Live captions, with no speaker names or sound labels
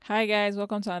Hi guys,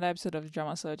 welcome to another episode of the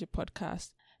Dramaology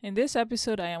podcast. In this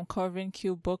episode, I am covering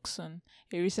Boksoon,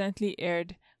 a recently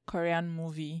aired Korean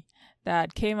movie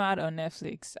that came out on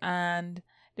Netflix. And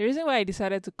the reason why I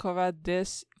decided to cover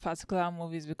this particular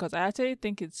movie is because I actually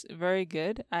think it's very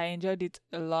good. I enjoyed it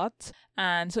a lot.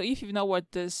 And so if you've not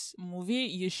watched this movie,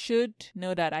 you should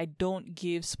know that I don't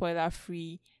give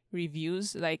spoiler-free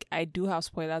reviews. Like, I do have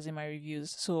spoilers in my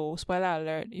reviews, so spoiler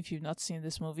alert if you've not seen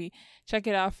this movie, check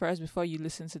it out first before you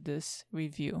listen to this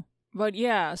review. But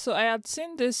yeah, so I had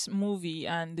seen this movie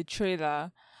and the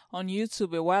trailer on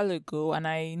YouTube a while ago, and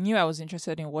I knew I was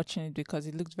interested in watching it because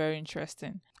it looked very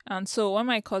interesting. And so when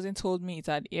my cousin told me it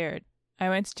had aired, I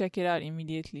went to check it out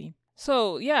immediately.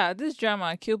 So yeah, this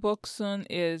drama, Boksoon,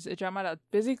 is a drama that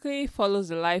basically follows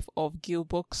the life of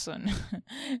Boksoon.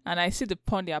 And I see the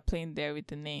pun they are playing there with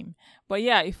the name. But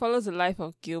yeah, it follows the life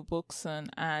of Boksoon,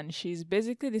 and she's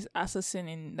basically this assassin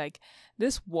in like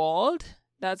this world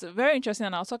that's very interesting,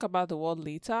 and I'll talk about the world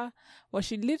later. But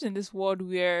she lives in this world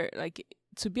where like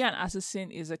to be an assassin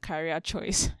is a career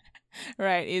choice.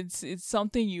 Right, it's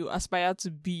something you aspire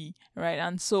to be, right?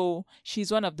 And so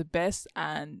she's one of the best,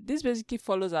 and this basically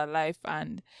follows her life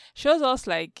and shows us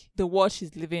like the world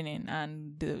she's living in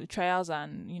and the trials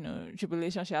and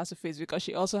tribulations she has to face, because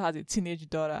she also has a teenage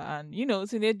daughter, and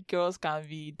teenage girls can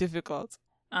be difficult.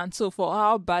 And so for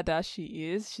how badass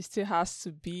she is, she still has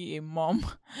to be a mom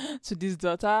to this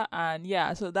daughter. And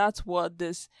yeah, so that's what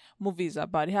this movie is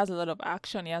about. It has a lot of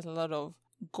action, it has a lot of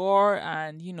gore,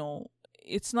 and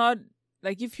it's not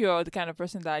like, if you're the kind of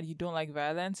person that you don't like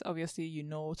violence, obviously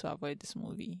to avoid this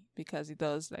movie, because it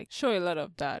does like show a lot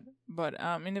of that, but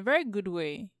in a very good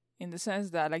way, in the sense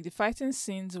that like the fighting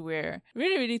scenes were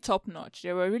really, really top notch.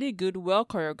 They were really good, well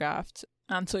choreographed,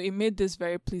 and so it made this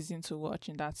very pleasing to watch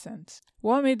in that sense.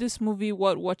 What made this movie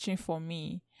worth watching for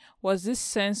me was this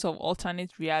sense of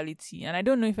alternate reality. And I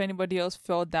don't know if anybody else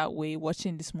felt that way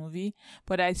watching this movie,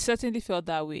 but I certainly felt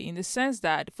that way, in the sense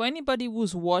that for anybody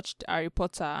who's watched Harry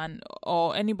Potter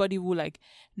or anybody who like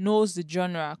knows the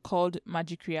genre called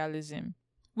magic realism,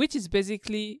 which is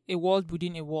basically a world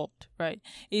within a world, right?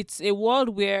 It's a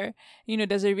world where,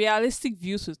 there's a realistic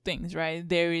view to things, right?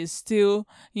 There is still,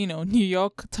 New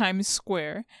York Times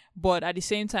Square, but at the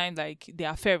same time, like, there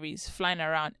are ferries flying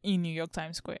around in New York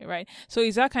Times Square, right? So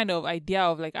it's that kind of idea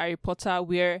of like Harry Potter,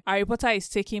 where Harry Potter is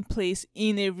taking place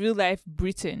in a real life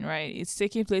Britain, right? It's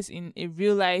taking place in a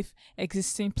real life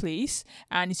existing place,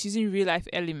 and it's using real life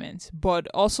elements, but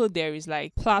also there is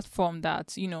like platform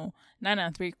that's, 9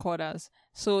 3/4.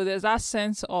 So there's that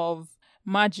sense of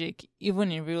magic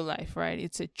even in real life, right?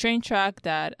 It's a train track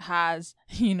that has,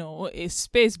 a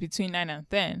space between 9 and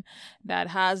 10 that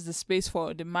has the space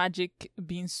for the magic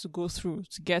beings to go through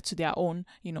to get to their own,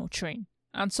 train.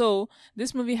 And so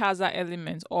this movie has that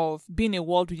element of being a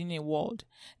world within a world.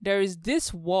 There is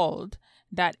this world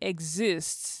that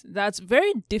exists that's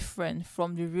very different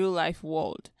from the real life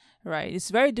world. Right, it's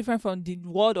very different from the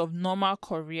world of normal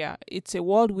Korea. It's a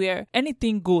world where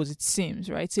anything goes, it seems,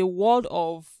 right? It's a world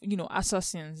of,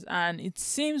 assassins, and it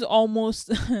seems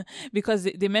almost because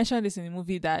they mentioned this in the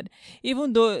movie that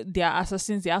even though they are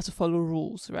assassins, they have to follow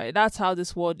rules, right? That's how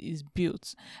this world is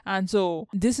built. And so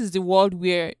this is the world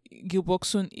where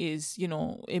Boksoon is,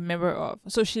 a member of.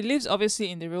 So she lives obviously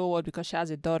in the real world because she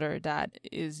has a daughter that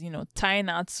is, tying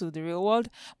out to the real world.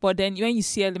 But then when you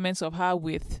see elements of her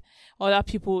with other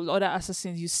people, other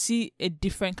assassins, you see a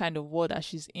different kind of world that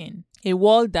she's in. A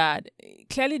world that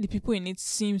clearly the people in it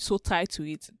seem so tied to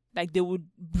it. Like they would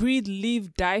breathe,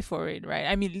 live, die for it, right?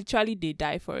 I mean, literally they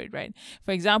die for it, right?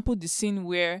 For example, the scene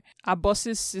where our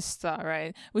boss's sister,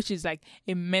 right, which is like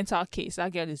a mental case.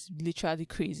 That girl is literally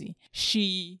crazy.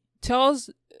 She tells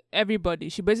everybody,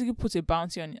 she basically puts a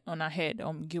bounty on her head,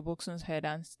 on Boksoon's head,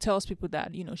 and tells people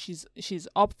that she's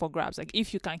up for grabs. Like,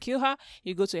 if you can kill her,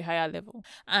 you go to a higher level.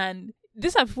 And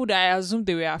these are people that I assume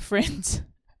they were her friends.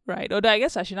 Right, although I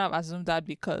guess I shouldn't have assumed that,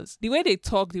 because the way they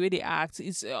talk, the way they act,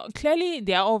 is clearly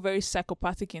they are all very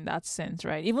psychopathic in that sense,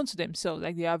 right? Even to themselves,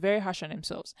 like they are very harsh on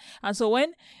themselves. And so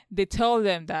when they tell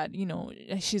them that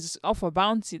she's off for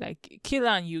bounty, like kill her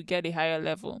and you get a higher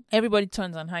level, everybody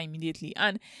turns on her immediately.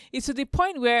 And it's to the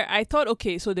point where I thought,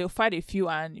 okay, so they'll fight a few,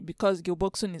 and because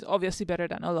Boksoon is obviously better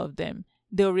than all of them,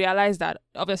 they'll realize that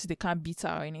obviously they can't beat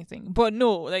her or anything. But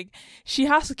no, like, she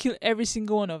has to kill every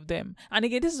single one of them. And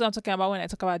again, this is what I'm talking about when I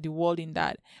talk about the world, in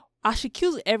that as she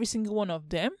kills every single one of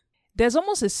them, there's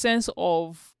almost a sense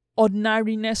of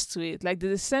ordinariness to it. Like,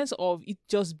 there's a sense of it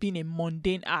just being a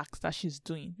mundane act that she's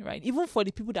doing, right? Even for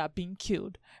the people that are being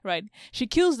killed, right? She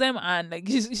kills them, and like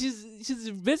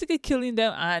she's basically killing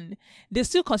them, and they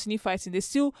still continue fighting. They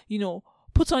still,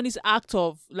 put on this act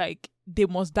of like they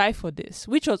must die for this,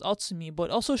 which was odd to me, but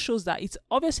also shows that it's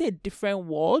obviously a different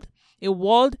world, a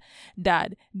world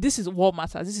that this is what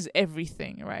matters, this is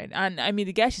everything, right? And I mean,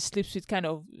 the guy she sleeps with kind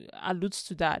of alludes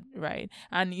to that, right?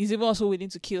 And he's even also willing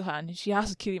to kill her, and she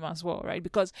has to kill him as well, right?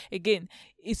 Because again,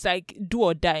 it's like do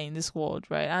or die in this world,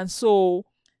 right? And so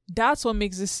that's what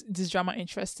makes this drama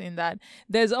interesting, that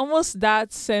there's almost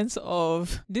that sense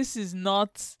of this is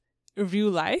not real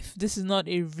life, this is not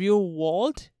a real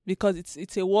world, because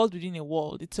it's a world within a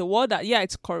world. It's a world that, yeah,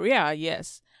 it's Korea,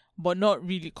 yes, but not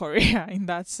really Korea in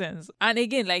that sense. And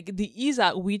again, like the ease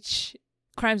at which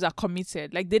crimes are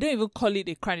committed, like they don't even call it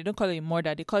a crime, they don't call it a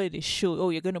murder, they call it a show. Oh,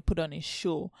 you're going to put on a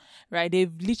show, right?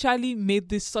 They've literally made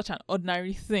this such an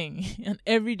ordinary thing, an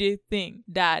everyday thing,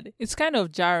 that it's kind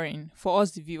of jarring for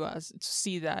us the viewers to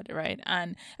see that, right?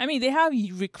 And I mean, they have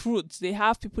recruits, they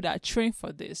have people that train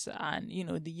for this, and you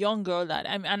know, the young girl that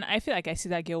and I feel like I see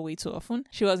that girl way too often.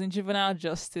 She was in juvenile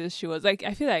justice, she was like,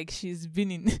 I feel like she's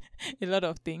been in a lot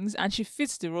of things, and she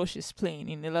fits the role she's playing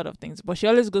in a lot of things, but she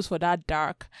always goes for that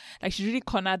dark, like she really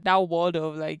cornered that world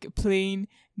of like playing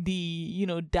the, you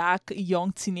know, dark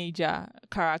young teenager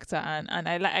character, and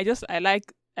I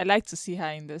like to see her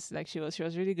in this. Like she was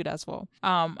really good as well.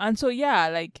 And so yeah,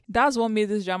 like that's what made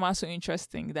this drama so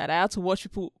interesting, that I had to watch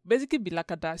people basically be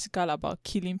lackadaisical about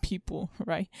killing people,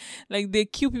 right? Like they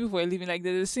kill people for a living. Like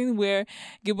there's a scene where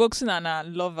Boksoon and her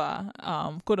lover,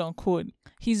 quote unquote,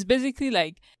 he's basically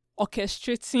like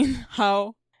orchestrating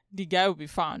how the guy will be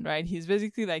found, right? He's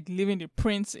basically like leaving the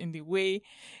prints in the way.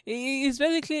 He's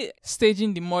basically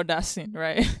staging the murder scene,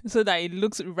 right? So that it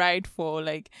looks right for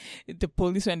like the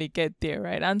police when they get there,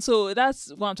 right? And so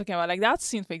that's what I'm talking about. Like that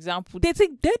scene, for example, they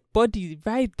take dead bodies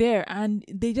right there and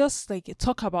they just like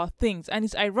talk about things. And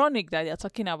it's ironic that they're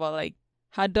talking about like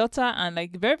her daughter and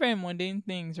like very, very mundane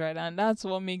things, right? And that's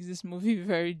what makes this movie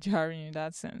very jarring in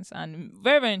that sense, and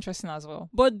very, very interesting as well.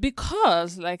 But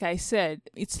because, like I said,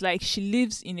 it's like she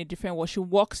lives in a different world, she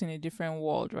walks in a different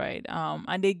world, right?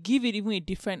 And they give it even a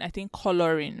different, I think,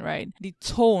 coloring, right? The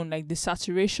tone, like the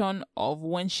saturation of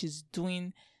when she's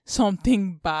doing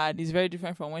something bad is very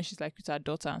different from when she's like with her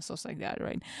daughter and stuff like that,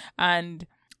 right? And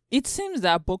it seems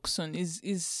that Boksoon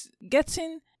is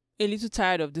getting a little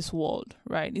tired of this world,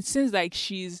 right? It seems like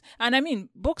she's, and I mean,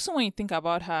 Boksoon, when you think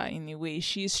about her in a way,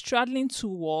 she's straddling two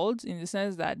worlds, in the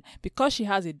sense that because she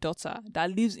has a daughter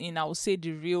that lives in, I would say,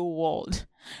 the real world,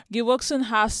 Boksoon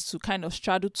has to kind of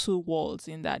straddle two worlds,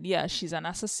 in that, yeah, she's an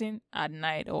assassin at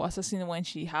night, or assassin when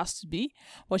she has to be,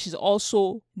 but she's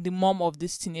also the mom of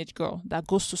this teenage girl that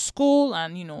goes to school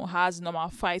and, you know, has normal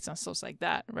fights and stuff like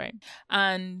that, right?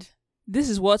 And this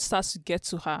is what starts to get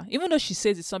to her, even though she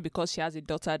says it's not because she has a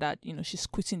daughter that, you know, she's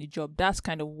quitting the job. That's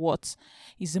kind of what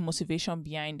is the motivation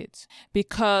behind it,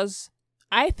 because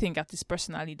I think, at least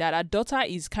personally, that her daughter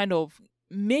is kind of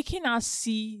making her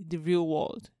see the real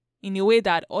world in a way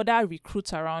that other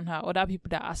recruits around her, other people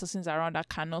that are assassins around her,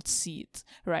 cannot see it,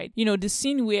 right? You know, the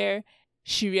scene where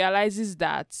she realizes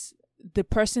that the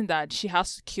person that she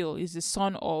has to kill is the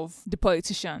son of the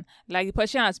politician. Like the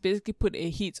politician has basically put a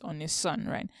hit on his son,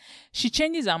 right? She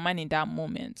changes her mind in that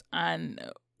moment, and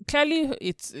clearly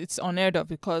it's unheard of,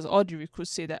 because all the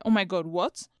recruits say that, oh my god,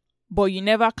 what? But you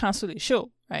never cancel a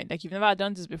show, right? Like you've never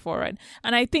done this before, right?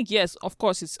 And I think, yes, of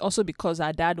course, it's also because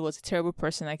her dad was a terrible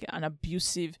person, like an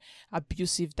abusive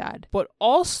dad. But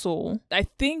also, I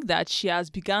think that she has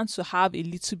begun to have a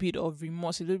little bit of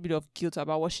remorse, a little bit of guilt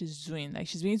about what she's doing. Like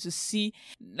she's beginning to see,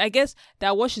 I guess,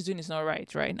 that what she's doing is not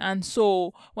right, right? And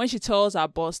so when she tells her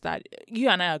boss that you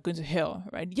and I are going to hell,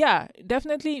 right? Yeah,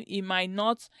 definitely it might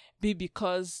not be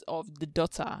because of the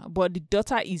daughter, but the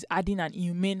daughter is adding an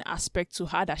inhumane aspect to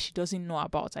her that she doesn't know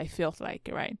about, I felt like,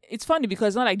 right? It's funny because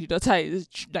it's not like the daughter is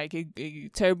like a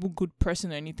terrible good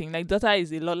person or anything. Like daughter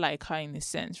is a lot like her in a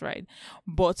sense, right?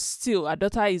 But still, her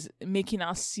daughter is making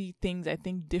her see things, I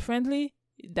think, differently,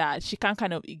 that she can't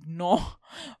kind of ignore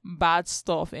bad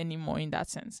stuff anymore in that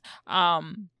sense.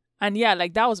 And yeah,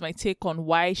 like that was my take on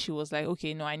why she was like,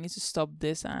 okay, no, I need to stop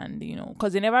this. And, you know,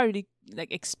 because they never really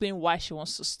like explain why she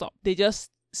wants to stop. They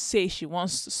just say she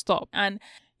wants to stop. And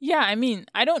yeah, I mean,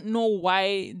 I don't know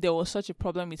why there was such a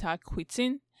problem with her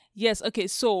quitting. Yes, okay,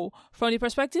 so from the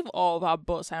perspective of our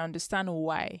boss, I understand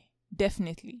why.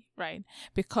 Definitely, right?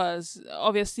 Because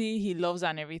obviously he loves her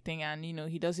and everything, and, you know,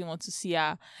 he doesn't want to see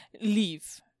her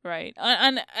leave, right?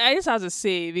 And I just have to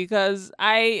say, because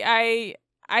I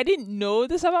didn't know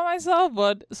this about myself,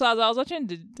 but so as I was watching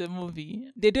the movie,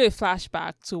 they do a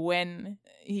flashback to when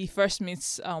he first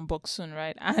meets Boksoon,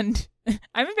 right? And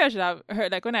maybe I should have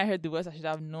heard, like when I heard the words, I should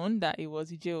have known that it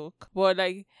was a joke. But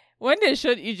like when they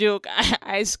showed Ijuk,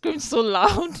 I screamed so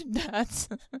loud that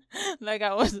like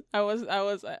I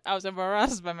was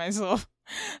embarrassed by myself.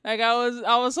 Like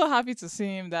I was so happy to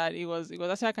see him that it was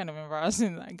actually kind of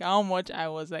embarrassing, like how much I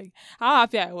was like how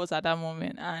happy I was at that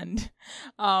moment. And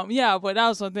yeah, but that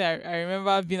was something I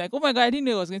remember being like, oh my god, I didn't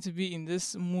know it was going to be in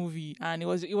this movie. And it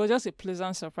was just a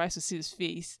pleasant surprise to see his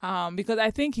face, because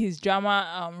I think his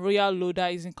drama Royal Loader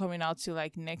isn't coming out till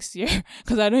like next year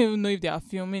because I don't even know if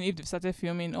they've started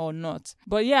filming or not.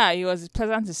 But yeah, it was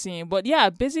pleasant to see him. But yeah,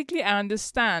 basically I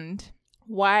understand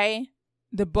why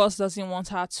the boss doesn't want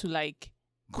her to like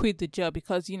quit the job,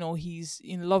 because he's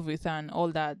in love with her and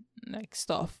all that like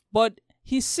stuff. But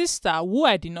his sister, who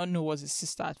I did not know was his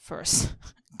sister at first,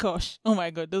 gosh, oh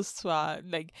my god, those two are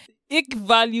like, ick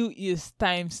value is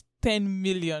times 10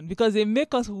 million, because they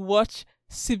make us watch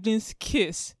siblings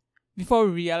kiss before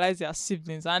we realize they are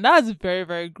siblings, and that's very,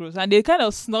 very gross. And they kind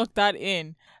of snuck that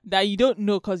in, that you don't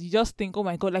know, because you just think, oh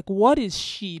my god, like what is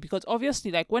she? Because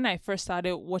obviously, like when I first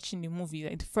started watching the movie,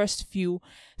 like the first few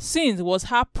scenes was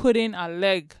her putting a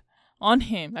leg on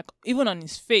him, like even on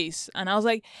his face. And I was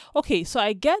like, okay, so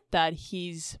I get that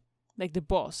he's like the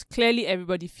boss, clearly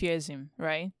everybody fears him,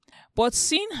 right? But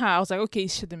seeing her, I was like, okay,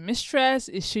 is she the mistress?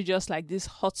 Is she just like this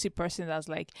hotsy person that's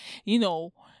like,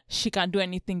 she can do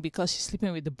anything because she's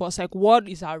sleeping with the boss? Like, what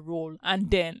is her role?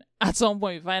 And then at some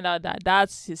point we find out that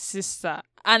that's his sister.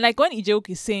 And like when Ijeok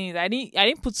is saying it, I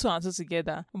didn't put two and two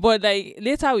together. But like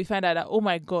later we find out that, oh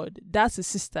my god, that's his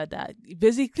sister that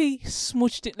basically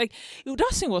smooched it. Like that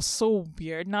scene was so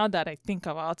weird now that I think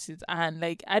about it. And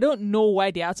like I don't know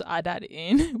why they had to add that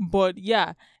in. But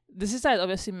yeah, the sister is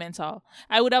obviously mental.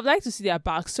 I would have liked to see their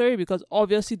backstory, because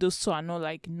obviously those two are not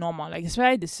like normal. Like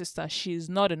especially the sister, she's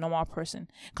not a normal person.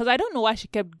 Because I don't know why she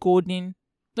kept goading.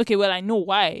 Okay, well I know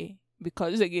why.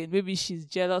 Because again, maybe she's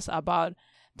jealous about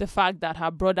the fact that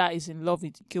her brother is in love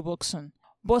with Boksoon.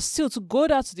 But still, to go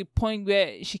down to the point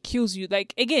where she kills you,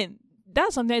 like again,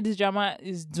 that's something this drama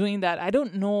is doing that I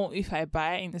don't know if I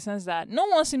buy, in the sense that no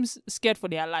one seems scared for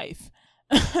their life.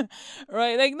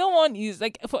 Right? Like no one is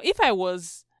like, if I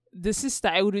was the sister,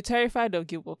 I would be terrified of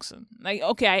Boksoon. Like,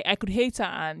 okay, I could hate her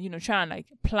and try and like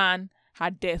plan her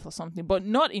death or something, but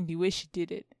not in the way she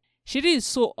did it. She did it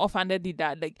so offhandedly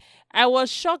that like I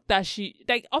was shocked that she,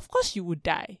 like, of course you would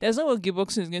die. There's no way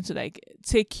Boksoon is going to like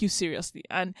take you seriously.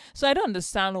 And so I don't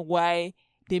understand why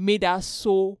they made her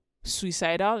so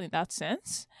suicidal in that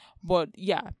sense. But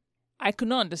yeah, I could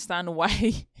not understand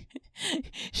why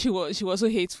she was so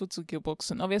hateful to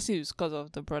Boksoon. Obviously, it's because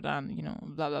of the brother and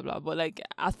blah blah blah. But like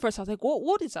at first, I was like,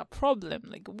 what is her problem?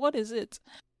 Like, what is it?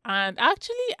 And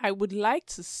actually, I would like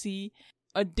to see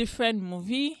a different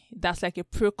movie that's like a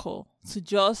prequel to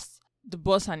just the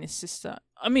boss and his sister.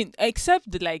 I mean,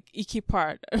 except the like icky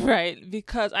part, right?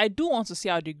 Because I do want to see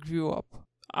how they grew up.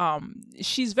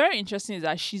 She's very interesting is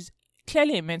that she's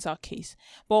clearly a mental case.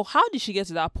 But how did she get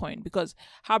to that point? Because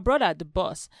her brother, the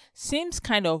boss, seems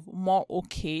kind of more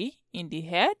okay in the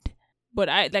head. But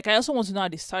I also want to know how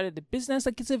they started the business.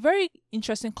 Like, it's a very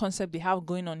interesting concept they have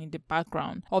going on in the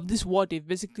background of this world they've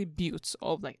basically built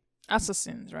of like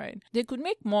assassins, right? They could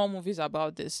make more movies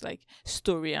about this like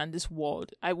story and this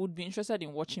world. I would be interested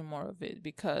in watching more of it,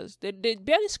 because they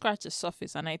barely scratch the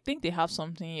surface, and I think they have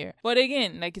something here. But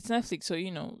again, like it's Netflix,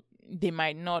 so they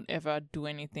might not ever do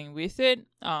anything with it.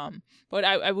 But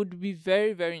I would be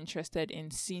very, very interested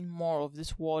in seeing more of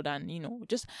this world, and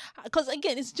just because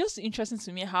again, it's just interesting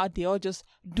to me how they all just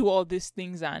do all these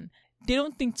things and they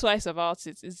don't think twice about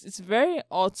it. It's very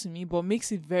odd to me, but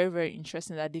makes it very, very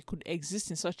interesting that they could exist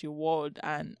in such a world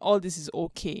and all this is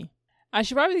okay. I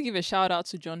should probably give a shout out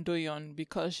to John Do-yeon,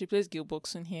 because she plays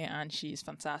Boksoon here and she's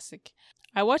fantastic.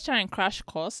 I watched her in Crash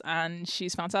Course and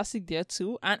she's fantastic there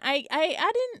too. And I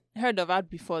hadn't heard of her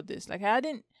before this. Like, I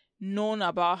hadn't known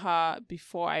about her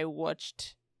before I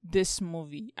watched this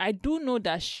movie. I do know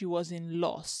that she was in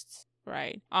Lost,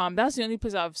 right? That's the only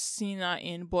place I've seen her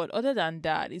in. But other than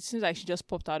that, it seems like she just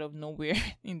popped out of nowhere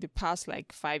in the past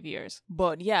like 5 years.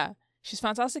 But yeah, she's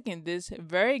fantastic in this.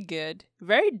 Very good.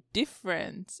 Very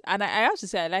different. And I have to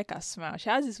say, I like her smile. She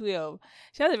has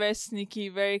a very sneaky,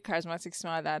 very charismatic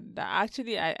smile that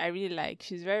actually I really like.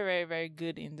 She's very, very, very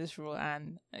good in this role.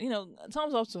 And,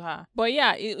 thumbs up to her. But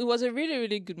yeah, it was a really,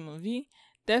 really good movie.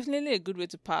 Definitely a good way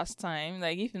to pass time.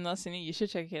 Like, if you've not seen it, you should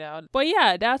check it out. But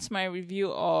yeah, that's my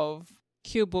review of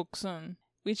Boksoon,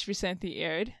 which recently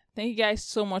aired. Thank you guys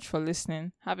so much for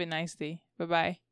listening. Have a nice day. Bye-bye.